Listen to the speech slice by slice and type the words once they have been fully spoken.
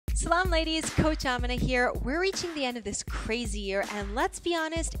Salam ladies, Coach Amina here. We're reaching the end of this crazy year and let's be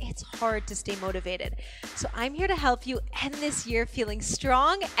honest, it's hard to stay motivated. So I'm here to help you end this year feeling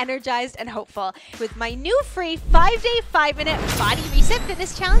strong, energized, and hopeful with my new free 5-day, 5-minute body reset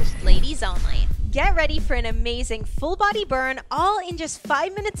fitness challenge, ladies only. Get ready for an amazing full body burn all in just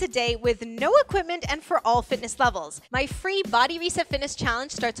 5 minutes a day with no equipment and for all fitness levels. My free body reset fitness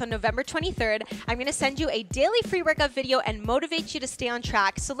challenge starts on November 23rd. I'm going to send you a daily free workout video and motivate you to stay on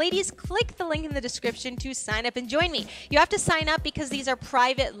track. So ladies, click the link in the description to sign up and join me. You have to sign up because these are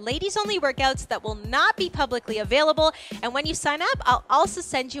private ladies only workouts that will not be publicly available. And when you sign up, I'll also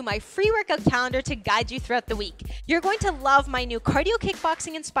send you my free workout calendar to guide you throughout the week. You're going to love my new cardio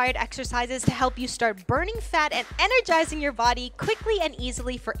kickboxing inspired exercises to help you start burning fat and energizing your body quickly and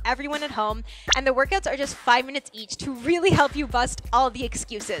easily for everyone at home. And the workouts are just 5 minutes each to really help you bust all the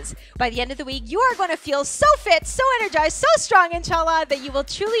excuses. By the end of the week, you are going to feel so fit, so energized, so strong, inshallah, that you will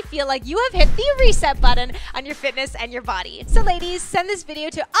truly feel like you have hit the reset button on your fitness and your body. So ladies, send this video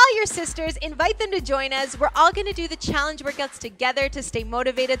to all your sisters, invite them to join us. We're all going to do the challenge workouts together to stay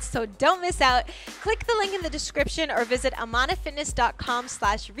motivated, so don't miss out. Click the link in the description or visit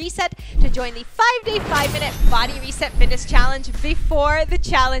amanahfitness.com/reset to join the 5-day, 5-minute body reset fitness challenge before the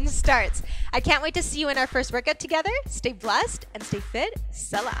challenge starts. I can't wait to see you in our first workout together. Stay blessed and stay fit.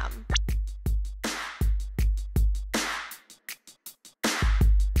 Salam.